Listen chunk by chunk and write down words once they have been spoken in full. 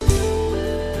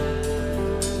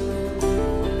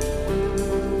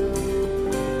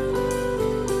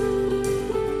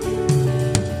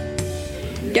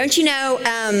Don't you know,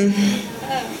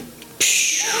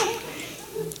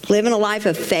 living a life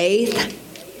of faith,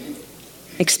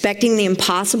 expecting the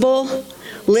impossible,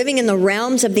 living in the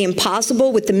realms of the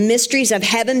impossible with the mysteries of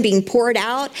heaven being poured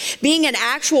out, being an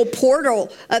actual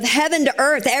portal of heaven to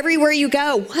earth everywhere you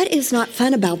go. What is not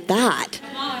fun about that?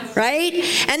 Right?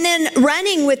 And then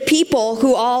running with people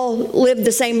who all live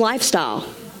the same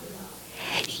lifestyle.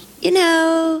 You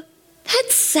know,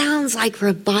 that sounds like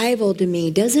revival to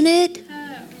me, doesn't it?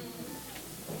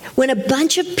 When a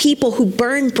bunch of people who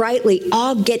burn brightly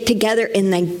all get together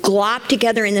and they glop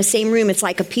together in the same room, it's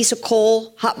like a piece of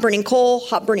coal, hot burning coal,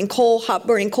 hot burning coal, hot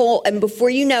burning coal. And before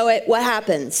you know it, what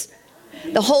happens?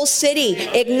 The whole city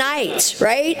ignites,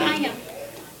 right?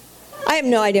 I have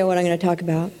no idea what I'm going to talk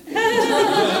about.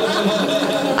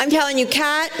 I'm telling you,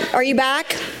 Kat, are you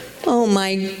back? Oh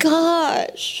my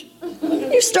gosh.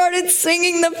 You started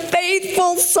singing the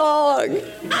faithful song.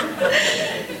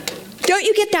 Don't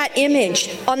you get that image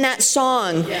on that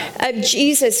song of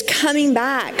Jesus coming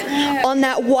back on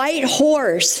that white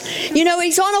horse? You know,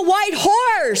 he's on a white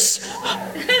horse.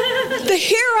 The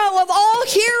hero of all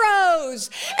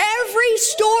heroes. Every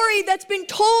story that's been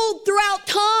told throughout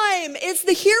time is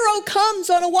the hero comes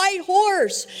on a white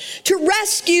horse to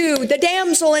rescue the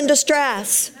damsel in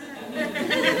distress.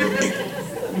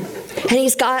 And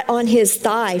he's got on his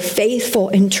thigh, faithful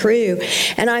and true.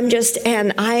 And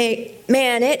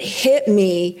man, it hit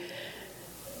me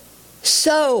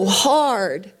so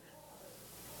hard.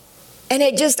 And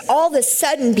it just all of a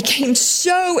sudden became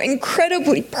so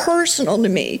incredibly personal to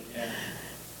me.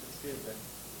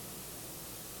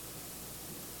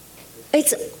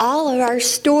 It's all of our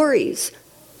stories.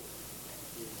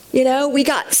 You know, we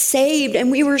got saved and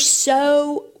we were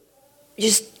so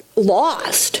just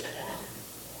lost.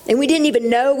 And we didn't even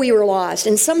know we were lost.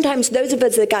 And sometimes those of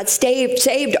us that got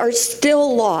saved are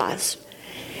still lost.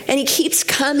 And he keeps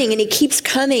coming and he keeps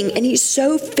coming and he's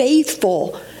so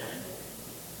faithful.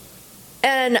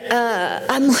 And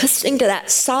I'm listening to that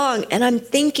song and I'm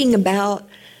thinking about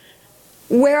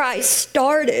where I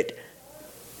started,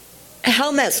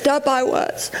 how messed up I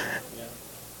was,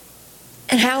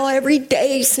 and how every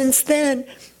day since then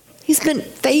he's been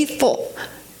faithful.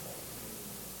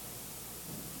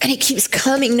 And he keeps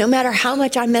coming no matter how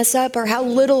much I mess up or how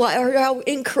little or how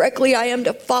incorrectly I am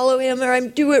to follow him or I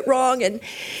do it wrong. And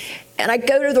I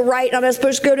go to the right and I'm not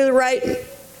supposed to go to the right.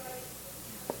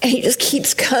 And he just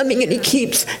keeps coming and he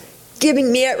keeps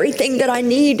giving me everything that I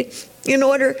need in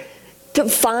order to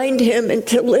find him and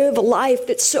to live a life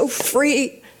that's so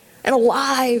free and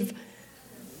alive.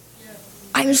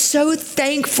 I'm so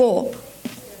thankful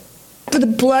for the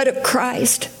blood of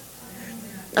Christ.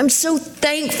 I'm so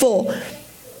thankful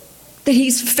that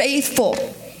he's faithful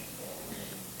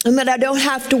and that I don't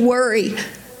have to worry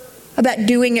about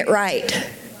doing it right.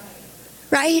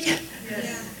 Right?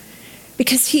 Yeah.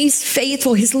 Because he's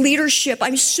faithful. His leadership,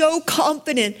 I'm so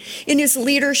confident in his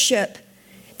leadership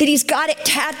that he's got it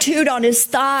tattooed on his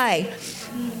thigh.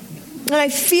 And I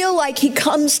feel like he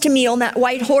comes to me on that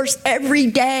white horse every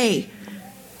day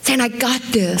saying, I got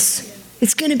this.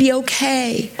 It's going to be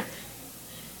okay.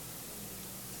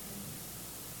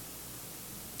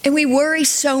 And we worry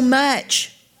so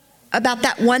much about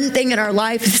that one thing in our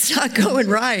life that's not going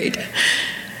right.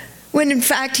 When in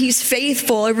fact, he's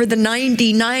faithful over the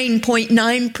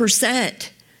 99.9%.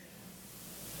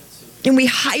 And we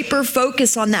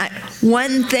hyper-focus on that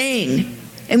one thing.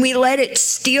 And we let it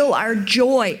steal our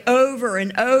joy over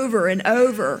and over and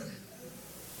over.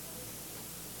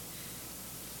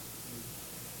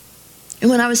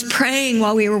 And when I was praying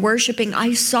while we were worshiping,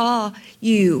 I saw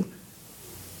you.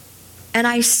 And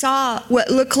I saw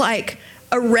what looked like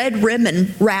a red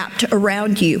ribbon wrapped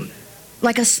around you.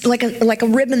 Like a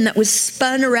ribbon that was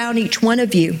spun around each one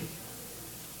of you.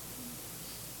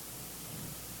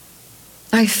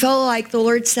 I felt like the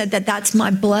Lord said that that's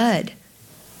my blood.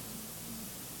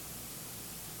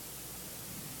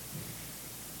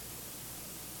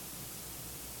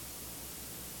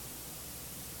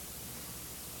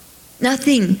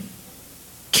 Nothing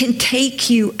can take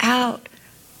you out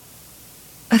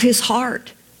of his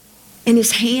heart and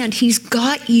his hand. He's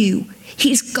got you.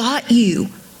 He's got you.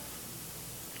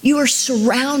 You are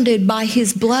surrounded by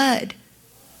his blood.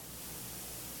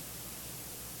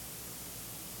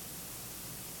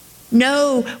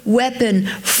 No weapon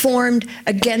formed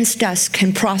against us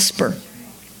can prosper.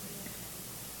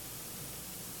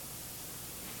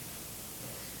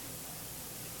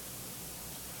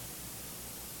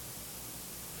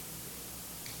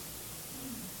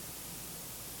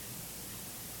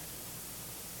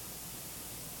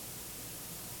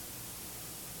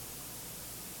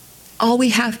 All we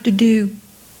have to do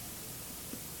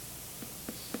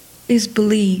is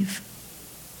believe.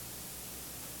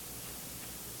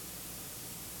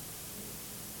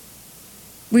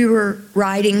 We were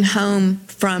riding home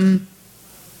from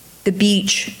the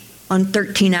beach on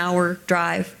 13-hour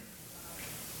drive.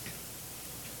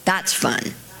 That's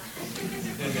fun.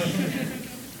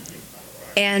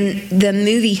 And the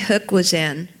movie Hook was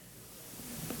in.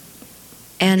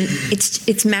 And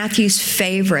it's Matthew's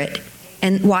favorite.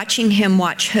 And watching him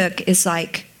watch Hook is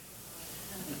like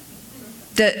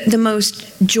the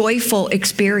most joyful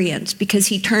experience, because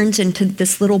he turns into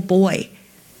this little boy.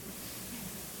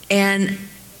 And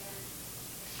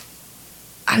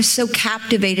I was so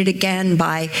captivated again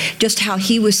by just how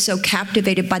he was so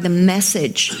captivated by the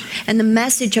message. And the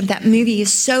message of that movie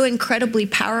is so incredibly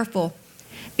powerful,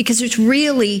 because it's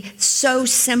really so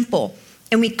simple,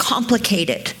 and we complicate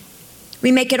it.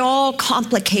 We make it all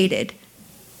complicated.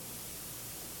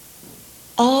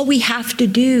 All we have to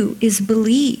do is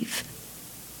believe.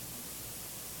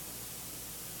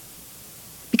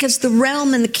 Because the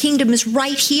realm and the kingdom is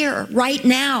right here, right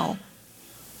now.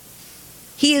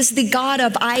 He is the God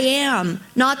of I am,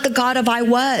 not the God of I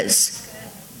was.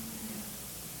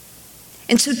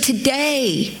 And so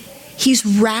today, he's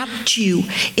wrapped you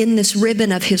in this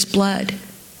ribbon of his blood.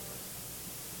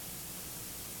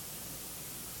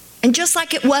 And just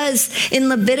like it was in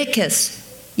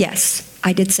Leviticus, yes,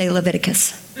 I did say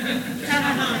Leviticus.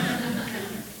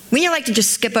 Wouldn't you like to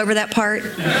just skip over that part?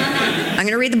 I'm going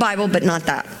to read the Bible, but not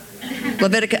that.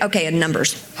 Leviticus, okay, and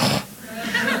Numbers.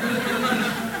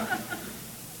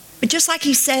 But just like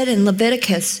he said in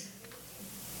Leviticus,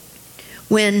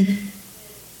 when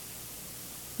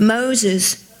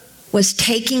Moses was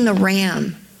taking the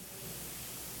ram,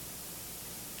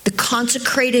 the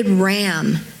consecrated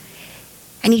ram,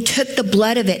 and he took the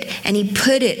blood of it and he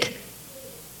put it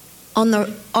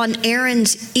on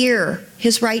Aaron's ear,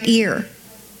 his right ear,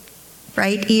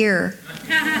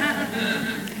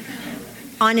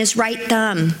 on his right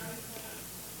thumb,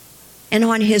 and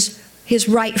on his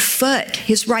right foot,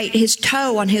 his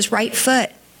toe on his right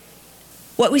foot.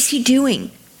 What was he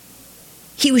doing?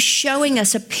 He was showing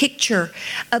us a picture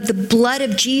of the blood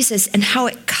of Jesus and how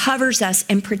it covers us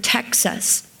and protects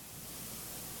us.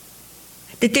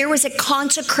 That there was a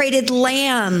consecrated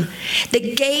lamb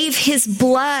that gave his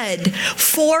blood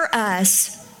for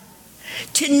us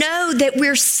to know that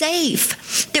we're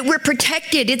safe, that we're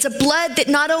protected. It's a blood that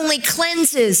not only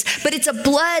cleanses, but it's a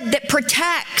blood that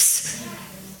protects.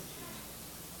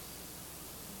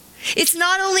 It's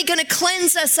not only going to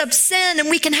cleanse us of sin, and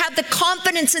we can have the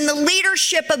confidence in the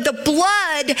leadership of the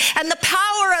blood and the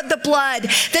power of the blood,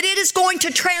 that it is going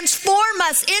to transform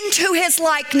us into his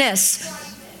likeness.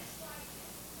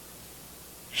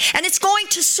 And it's going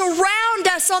to surround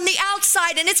us on the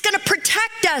outside, and it's going to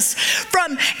protect us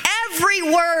from every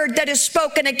word that is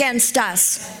spoken against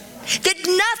us. That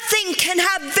nothing can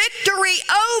have victory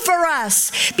over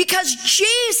us, because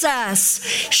Jesus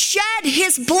shed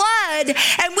his blood,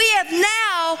 and we have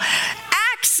now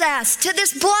access to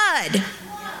this blood.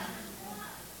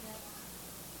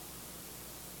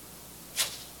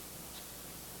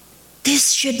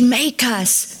 This should make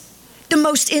us the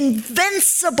most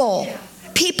invincible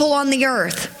people on the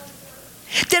earth.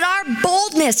 That our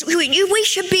boldness, we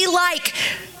should be like,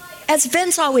 as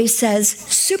Vince always says,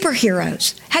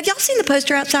 superheroes. Have y'all seen the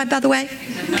poster outside, by the way?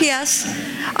 P.S.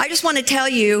 I just want to tell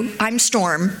you, I'm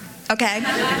Storm, okay?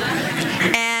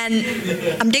 And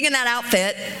I'm digging that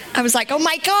outfit. I was like, oh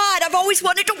my God, I've always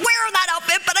wanted to wear that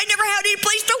outfit, but I never had any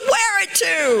place to wear it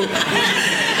to.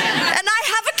 And I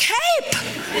have a cape.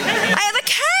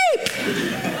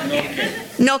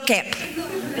 No cape.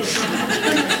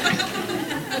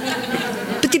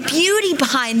 But the beauty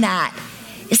behind that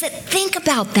is that, think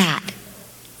about that.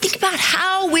 Think about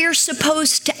how we're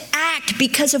supposed to act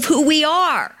because of who we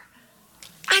are.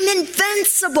 I'm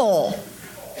invincible.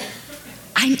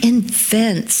 I'm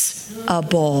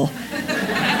invincible.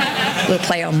 We'll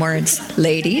play on words.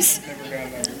 Ladies?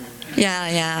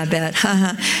 Yeah, I bet.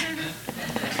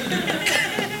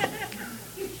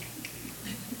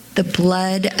 The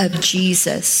blood of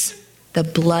Jesus. The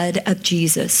blood of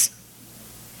Jesus.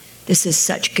 This is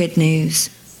such good news.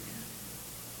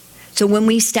 So when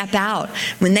we step out,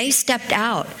 when they stepped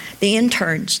out, the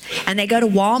interns, and they go to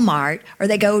Walmart, or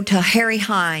they go to Harry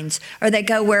Hines, or they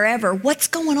go wherever, what's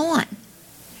going on?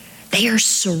 They are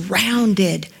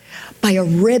surrounded by a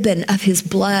ribbon of his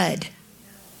blood.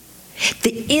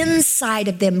 The inside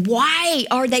of them, why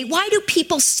do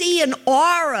people see an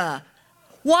aura?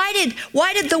 Why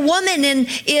did the woman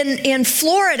in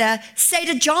Florida say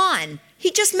to John, he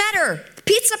just met her, the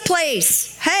pizza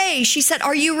place, hey, she said,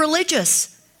 are you religious?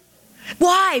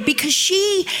 Why? Because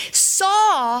she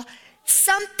saw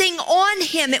something on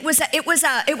him. It was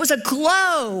a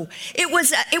glow. It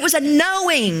was a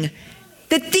knowing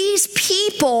that these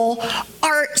people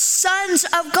are sons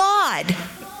of God.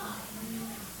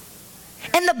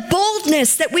 And the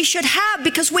boldness that we should have,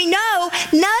 because we know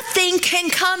nothing can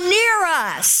come near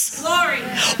us. Glory.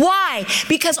 Why?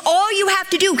 Because all you have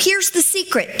to do, here's the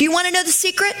secret. Do you want to know the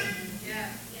secret? Yeah.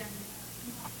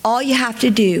 All you have to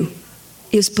do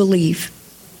is believe.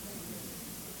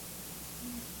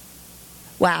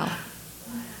 Wow.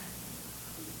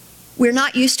 We're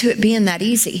not used to it being that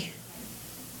easy,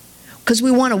 because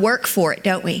we want to work for it,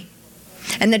 don't we?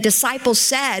 And the disciples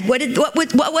said, what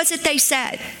was it they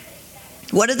said?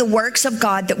 What are the works of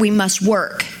God that we must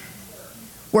work?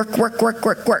 Work.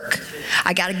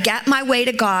 I got to get my way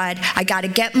to God. I got to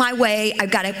get my way.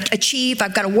 I've got to achieve.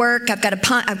 I've got to work. I've got to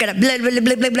punt. I've got to blah, blah,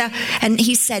 blah, blah, blah. And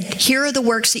he said, here are the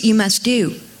works that you must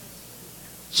do.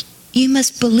 You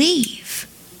must believe.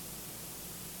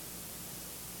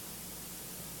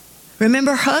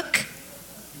 Remember Hook?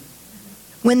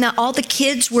 When all the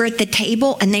kids were at the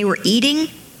table and they were eating,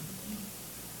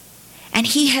 and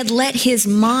he had let his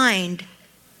mind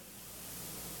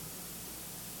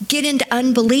get into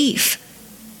unbelief.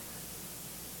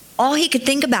 All he could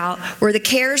think about were the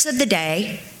cares of the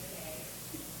day,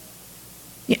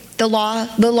 the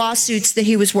lawsuits that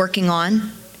he was working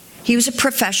on. He was a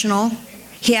professional.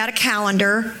 He had a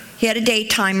calendar. He had a day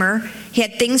timer. He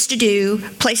had things to do,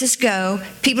 places to go,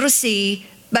 people to see,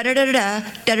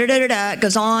 da-da-da-da-da, it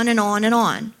goes on and on and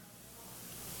on.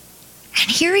 And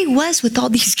here he was with all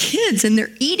these kids, and they're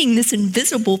eating this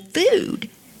invisible food.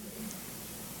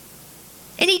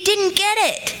 And he didn't get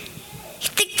it. He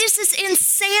think this is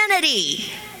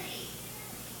insanity.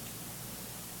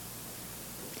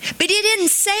 But he didn't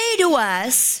say to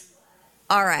us,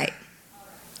 all right,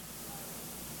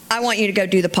 I want you to go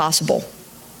do the possible.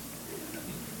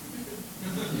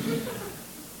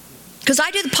 Because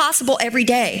I do the possible every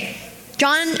day.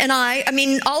 John and I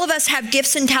mean, all of us have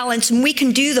gifts and talents, and we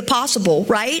can do the possible,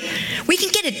 right? We can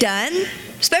get it done,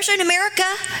 especially in America.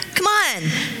 Come on.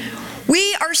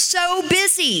 We are so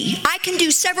busy. I can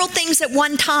do several things at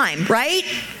one time, right?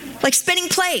 Like spinning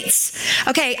plates.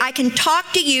 Okay, I can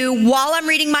talk to you while I'm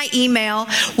reading my email,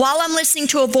 while I'm listening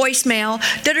to a voicemail,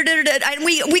 and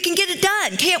we can get it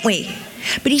done, can't we?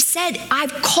 But he said,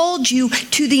 I've called you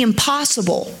to the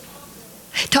impossible,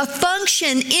 to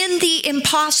function in the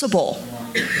impossible.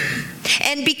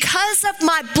 And because of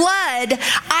my blood,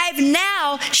 I've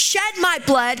now shed my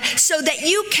blood so that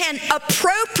you can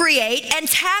appropriate and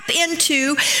tap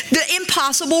into the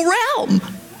impossible realm.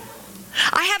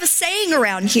 I have a saying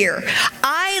around here.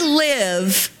 I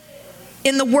live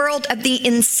in the world of the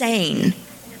insane.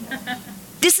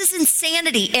 This is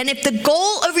insanity. And if the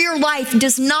goal of your life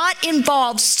does not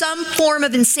involve some form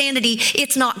of insanity,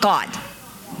 it's not God.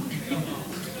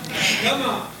 Come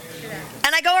on.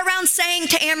 And I go around saying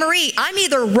to Anne-Marie, I'm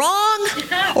either wrong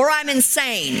or I'm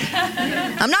insane.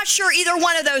 I'm not sure either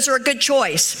one of those are a good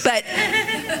choice, but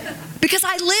because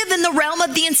I live in the realm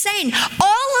of the insane.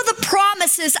 All of the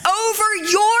promises over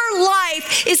your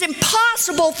life is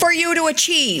impossible for you to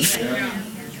achieve.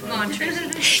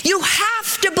 You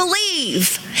have to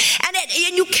believe, and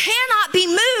you cannot be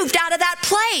moved out of that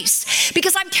place,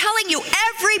 because I'm telling you,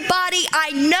 everybody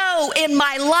I know in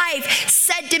my life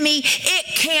said to me, it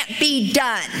can't be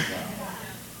done.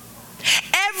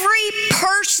 Every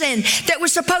person that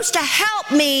was supposed to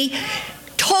help me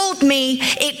told me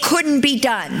it couldn't be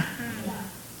done,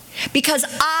 because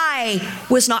I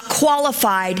was not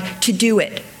qualified to do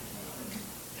it.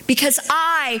 Because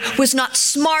I was not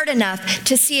smart enough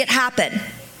to see it happen.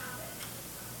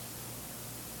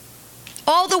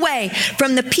 All the way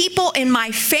from the people in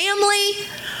my family,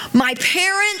 my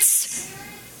parents,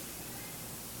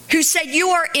 who said, you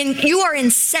are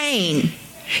insane.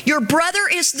 Your brother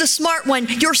is the smart one.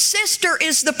 Your sister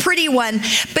is the pretty one.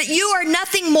 But you are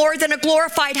nothing more than a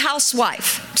glorified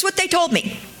housewife. That's what they told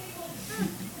me.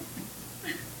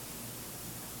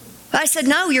 I said,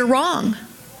 no, you're wrong.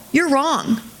 You're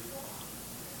wrong.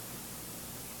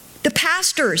 The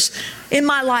pastors in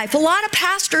my life, a lot of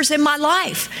pastors in my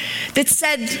life that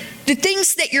said the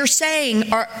things that you're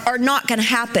saying are not going to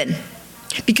happen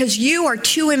because you are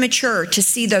too immature to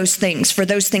see those things, for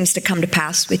those things to come to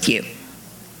pass with you.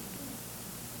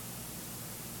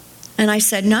 And I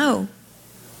said, no,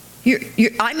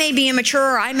 I may be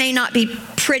immature, or I may not be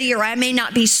pretty, or I may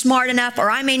not be smart enough, or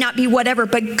I may not be whatever,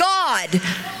 but God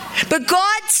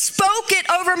spoke spoke it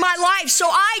over my life. So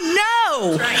I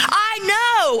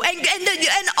know,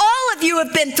 and all of you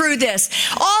have been through this.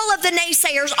 All of the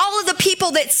naysayers, all of the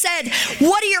people that said,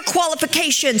 what are your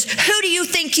qualifications? Who do you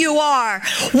think you are?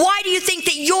 Why do you think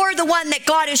that you're the one that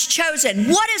God has chosen?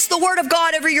 What is the word of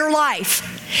God over your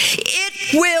life?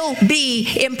 It will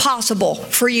be impossible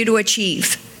for you to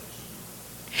achieve.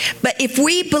 But if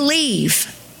we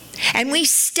believe and we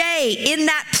stay in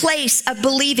that place of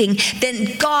believing,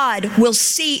 then God will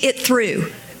see it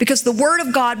through, because the word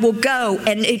of God will go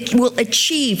and it will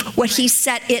achieve what he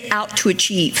set it out to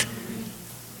achieve.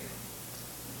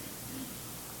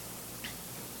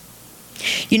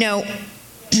 You know,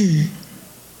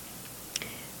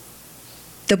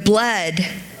 the blood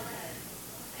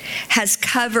has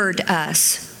covered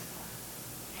us,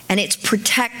 and it's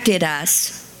protected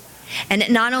us. And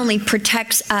it not only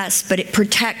protects us, but it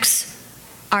protects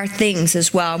our things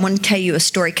as well. I want to tell you a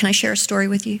story. Can I share a story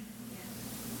with you?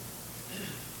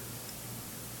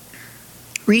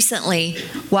 Recently,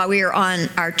 while we were on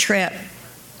our trip,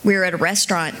 we were at a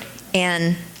restaurant,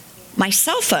 and my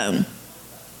cell phone,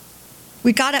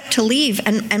 we got up to leave,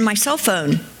 and my cell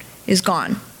phone is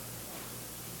gone.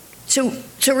 So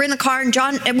we're in the car, and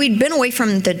John, and we'd been away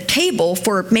from the table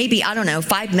for maybe,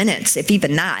 5 minutes, if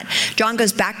even that. John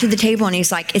goes back to the table, and he's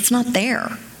like, it's not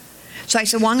there. So I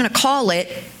said, well, I'm going to call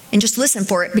it and just listen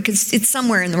for it, because it's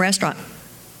somewhere in the restaurant.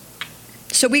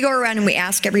 So we go around and we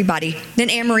ask everybody. Then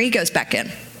Anne-Marie goes back in,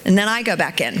 and then I go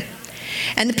back in.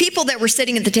 And the people that were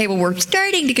sitting at the table were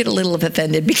starting to get a little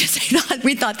offended, because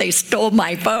we thought they stole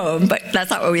my phone, but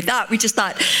that's not what we thought. We just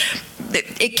thought,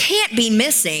 it can't be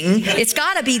missing. It's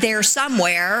got to be there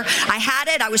somewhere. I had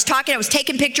it. I was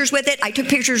taking pictures with it. I took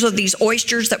pictures of these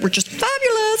oysters that were just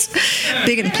fabulous,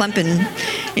 big and plump. And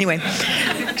anyway,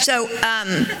 so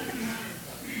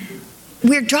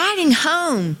we're driving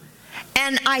home,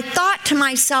 and I thought to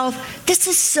myself, this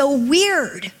is so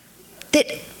weird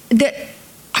that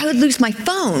I would lose my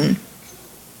phone,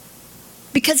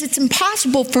 because it's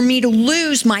impossible for me to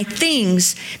lose my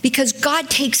things, because God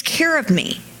takes care of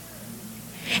me.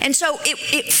 And so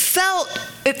it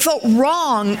felt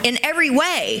wrong in every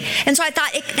way. And so I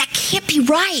thought, that can't be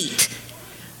right,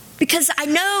 because I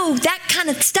know that kind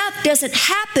of stuff doesn't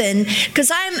happen,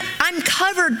 because I'm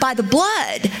covered by the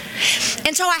blood.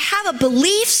 And so I have a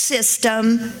belief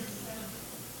system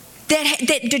that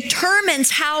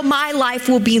determines how my life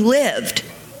will be lived.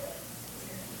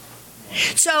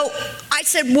 So I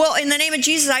said, well, in the name of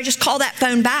Jesus, I just call that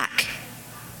phone back.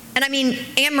 And I mean,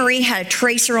 Anne-Marie had a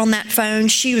tracer on that phone.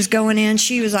 She was going in.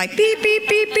 She was like, beep, beep,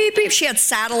 beep, beep, beep. She had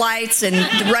satellites, and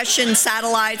Russian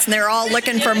satellites, and they're all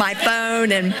looking for my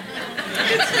phone. And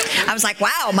I was like,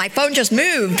 wow, my phone just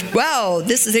moved. Wow,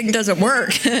 this thing doesn't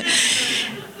work. So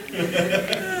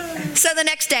the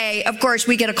next day, of course,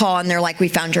 we get a call, and they're like, we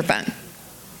found your phone.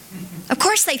 Of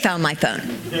course they found my phone.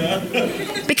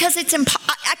 Because it's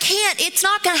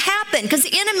not going to happen, because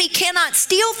the enemy cannot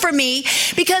steal from me,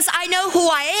 because I know who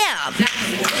I am.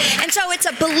 And so it's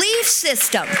a belief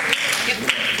system.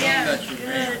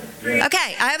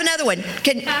 Okay, I have another one.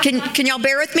 Can y'all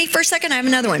bear with me for a second? I have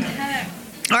another one.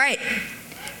 All right.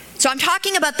 So I'm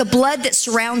talking about the blood that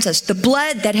surrounds us, the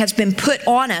blood that has been put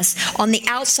on us on the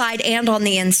outside and on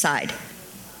the inside.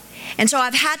 And so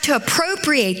I've had to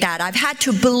appropriate that. I've had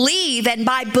to believe, and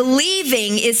by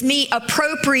believing is me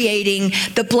appropriating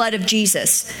the blood of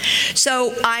Jesus.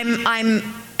 So I'm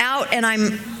out, and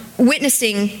I'm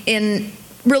witnessing in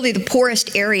really the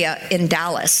poorest area in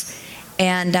Dallas.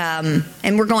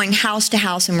 And we're going house to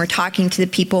house, and we're talking to the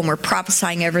people, and we're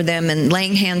prophesying over them, and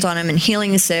laying hands on them, and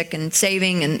healing the sick, and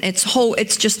saving, and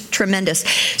it's just tremendous.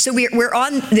 So we're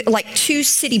on like 2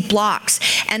 city blocks,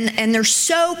 and they're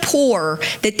so poor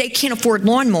that they can't afford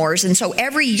lawnmowers, and so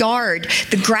every yard,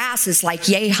 the grass is like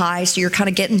yay high, so you're kind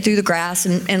of getting through the grass,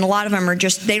 and a lot of them are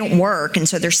just, they don't work, and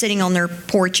so they're sitting on their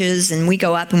porches, and we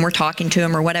go up and we're talking to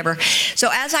them or whatever. So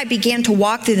as I began to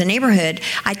walk through the neighborhood,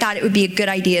 I thought it would be a good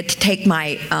idea to take my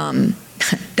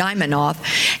diamond off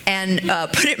and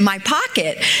put it in my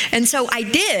pocket. And so I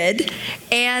did.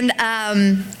 And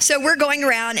so we're going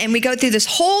around, and we go through this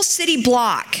whole city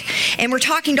block, and we're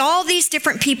talking to all these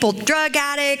different people, drug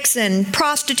addicts and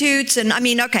prostitutes, and I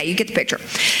mean, okay, you get the picture.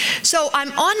 So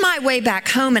I'm on my way back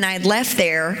home, and I had left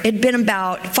there. It'd been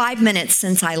about 5 minutes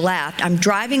since I left. I'm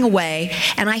driving away,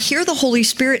 and I hear the Holy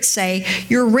Spirit say,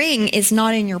 your ring is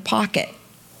not in your pocket.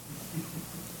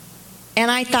 And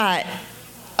I thought,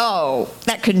 oh,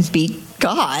 that couldn't be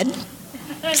God.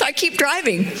 So I keep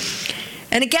driving.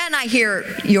 And again, I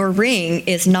hear, your ring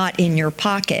is not in your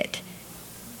pocket.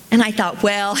 And I thought,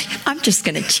 well, I'm just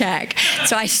going to check.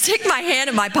 So I stick my hand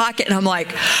in my pocket and I'm like,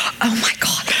 oh my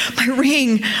God, my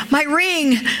ring. My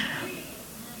ring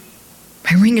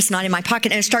is not in my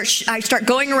pocket. And I start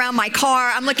going around my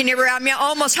car. I'm looking everywhere. I mean, I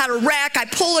almost had a wreck. I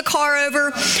pull the car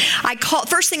over.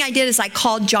 First thing I did is I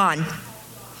called John.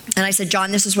 And I said,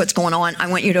 John, this is what's going on. I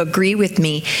want you to agree with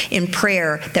me in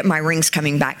prayer that my ring's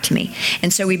coming back to me.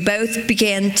 And so we both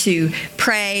began to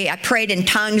pray. I prayed in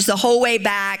tongues the whole way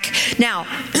back. Now,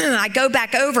 I go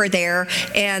back over there,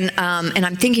 and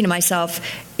I'm thinking to myself,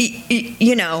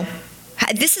 you know,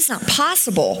 this is not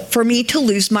possible for me to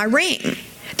lose my ring.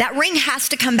 That ring has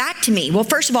to come back to me. Well,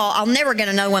 first of all, I'll never get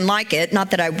another one like it. Not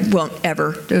that I won't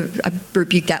ever. I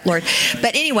rebuke that, Lord.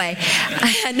 But anyway,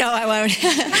 no, I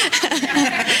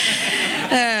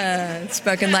won't.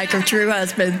 Spoken like a true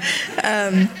husband.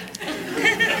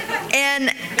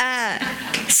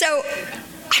 So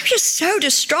I'm just so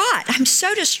distraught. I'm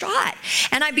so distraught.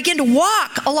 And I begin to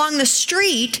walk along the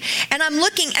street, and I'm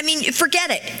looking. I mean,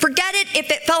 forget it. Forget it if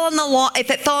it fell on the lawn,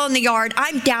 if it fell in the yard.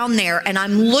 I'm down there, and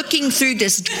I'm looking through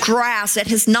this grass that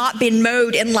has not been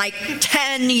mowed in like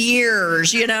 10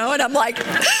 years, you know? And I'm like,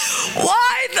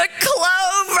 why the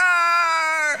clover?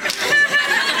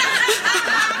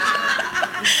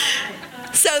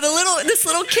 So this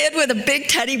little kid with a big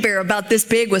teddy bear about this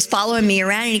big was following me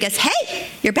around, and he goes, hey,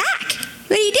 you're back.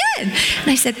 What are you doing? And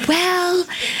I said, well,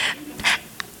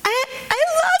 I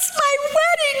lost my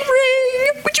wedding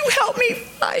ring. Would you help me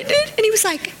find it? And he was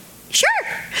like, sure.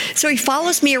 So he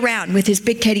follows me around with his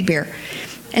big teddy bear.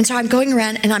 And so I'm going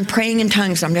around and I'm praying in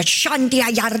tongues. I'm like, I'm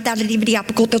like,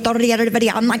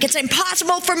 it's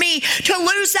impossible for me to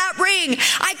lose that ring.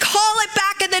 I call it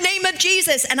back in the name of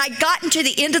Jesus. And I got into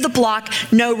the end of the block,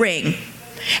 no ring.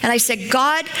 And I said,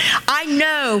 God, I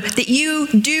know that you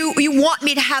want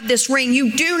me to have this ring.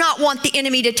 You do not want the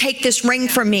enemy to take this ring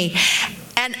from me.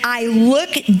 And I look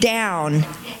down,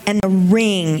 and the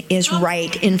ring is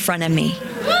right in front of me.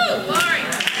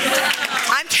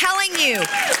 I'm telling you,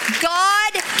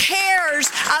 God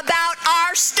cares about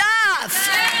our stuff.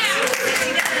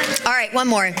 All right, one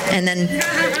more, and then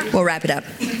we'll wrap it up.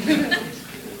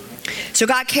 So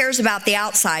God cares about the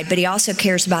outside, but he also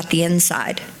cares about the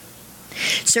inside.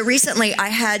 So recently I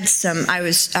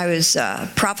was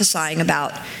prophesying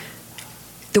about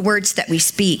the words that we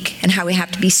speak and how we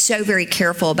have to be so very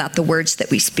careful about the words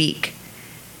that we speak.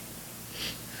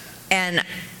 And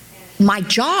my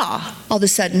jaw, all of a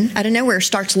sudden, out of nowhere,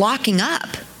 starts locking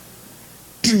up.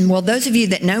 Well, those of you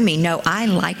that know me know I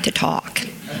like to talk.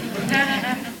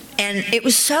 And it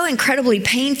was so incredibly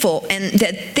painful. And the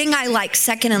thing I like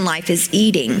second in life is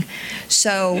eating.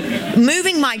 So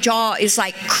moving my jaw is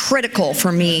like critical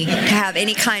for me to have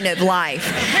any kind of life.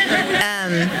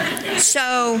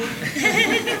 So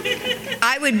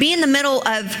I would be in the middle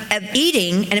of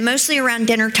eating, and mostly around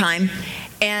dinner time,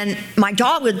 and my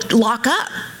jaw would lock up.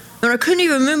 And I couldn't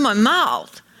even move my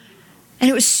mouth. And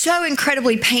it was so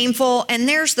incredibly painful. And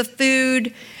there's the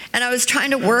food. And I was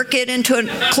trying to work it into a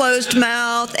closed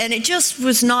mouth, and it just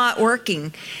was not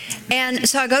working. And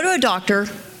so I go to a doctor,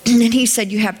 and he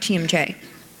said, you have TMJ.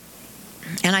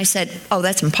 And I said, oh,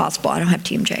 that's impossible. I don't have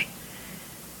TMJ.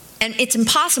 And it's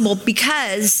impossible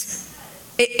because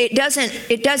it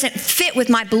doesn't fit with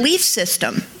my belief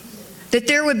system that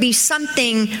there would be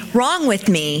something wrong with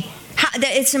me.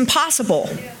 That it's impossible.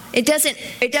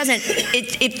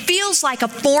 It feels like a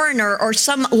foreigner or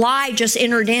some lie just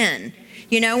entered in.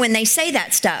 You know, when they say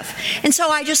that stuff. And so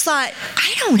I just thought,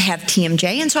 I don't have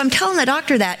TMJ. And so I'm telling the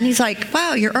doctor that. And he's like,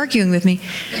 wow, you're arguing with me.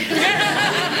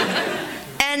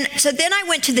 And so then I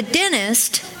went to the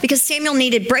dentist because Samuel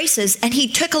needed braces. And he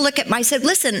took a look at I said,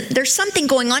 listen, there's something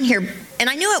going on here. And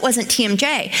I knew it wasn't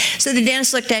TMJ. So the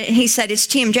dentist looked at it and he said, it's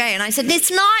TMJ. And I said,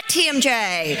 it's not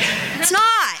TMJ. It's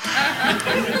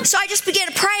not. So I just began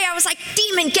to pray. I was like,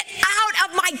 demon, get out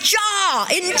of my jaw.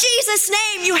 In Jesus'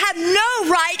 name, you have no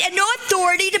right and no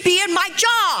authority to be in my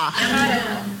jaw.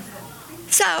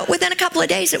 So within a couple of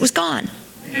days, it was gone.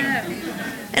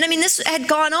 And I mean, this had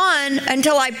gone on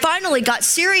until I finally got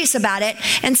serious about it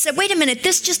and said, wait a minute,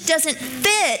 this just doesn't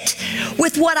fit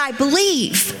with what I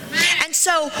believe. And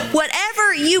so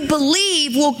whatever you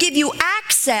believe will give you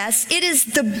access. It is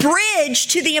the bridge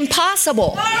to the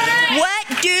impossible. What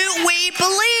do we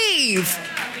believe?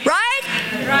 Right?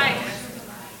 Right.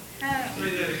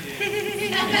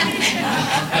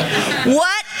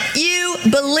 What you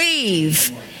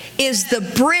believe is the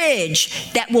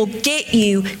bridge that will get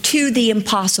you to the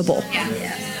impossible.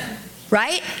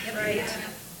 Right?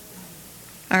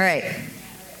 All right.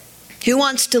 Who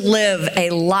wants to live a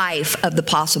life of the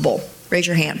possible? Raise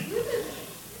your hand.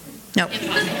 No.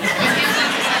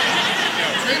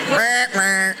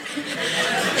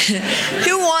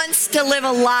 Who wants to live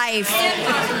a life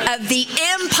of the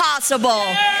impossible? All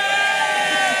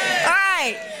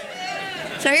right.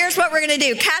 So here's what we're going to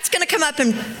do. Kat's going to come up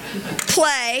and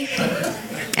play,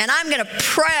 and I'm going to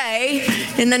pray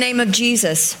in the name of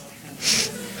Jesus.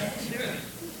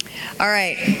 All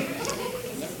right.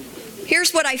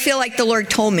 Here's what I feel like the Lord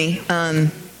told me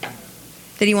that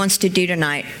He wants to do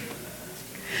tonight.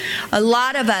 A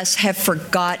lot of us have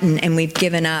forgotten and we've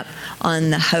given up on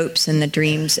the hopes and the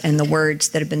dreams and the words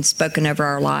that have been spoken over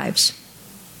our lives.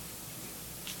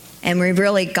 And we've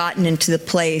really gotten into the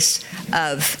place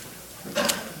of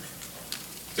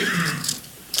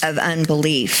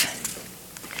unbelief,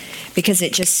 because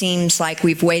it just seems like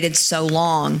we've waited so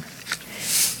long,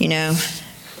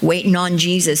 waiting on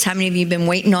Jesus. How many of you have been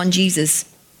waiting on Jesus?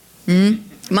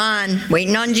 Come on,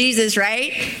 waiting on Jesus,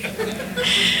 right?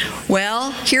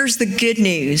 Well, here's the good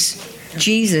news.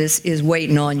 Jesus is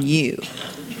waiting on you.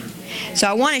 So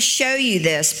I want to show you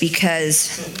this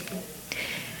because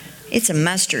it's a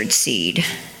mustard seed.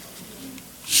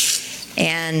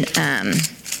 And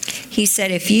He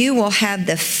said, if you will have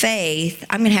the faith,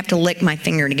 I'm going to have to lick my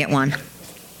finger to get one.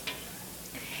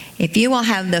 If you will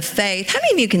have the faith, how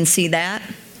many of you can see that?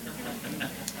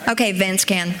 Okay, Vince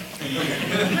can.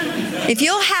 If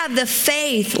you'll have the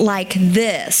faith like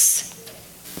this,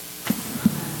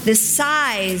 the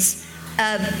size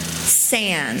of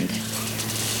sand,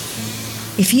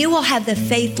 if you will have the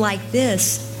faith like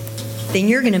this, then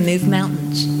you're going to move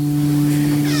mountains.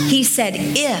 He said,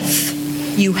 if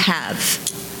you have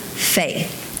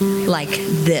faith like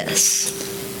this.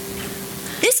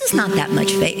 This is not that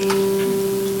much faith.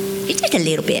 It's just a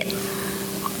little bit.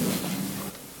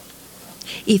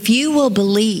 If you will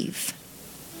believe,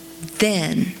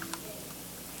 then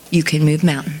you can move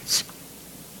mountains.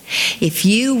 If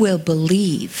you will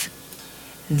believe,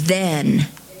 then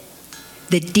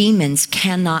the demons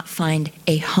cannot find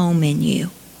a home in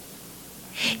you.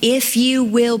 If you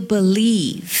will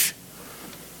believe,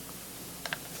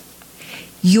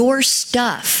 your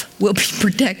stuff will be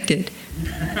protected.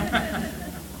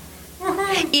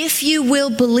 If you will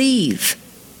believe,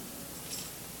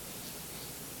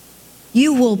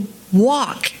 you will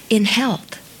walk in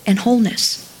health and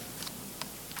wholeness.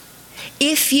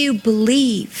 If you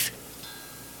believe,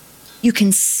 you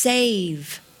can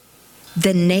save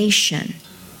the nation.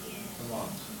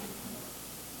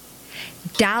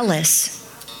 Dallas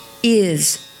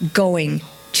is going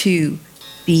to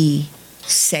be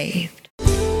saved.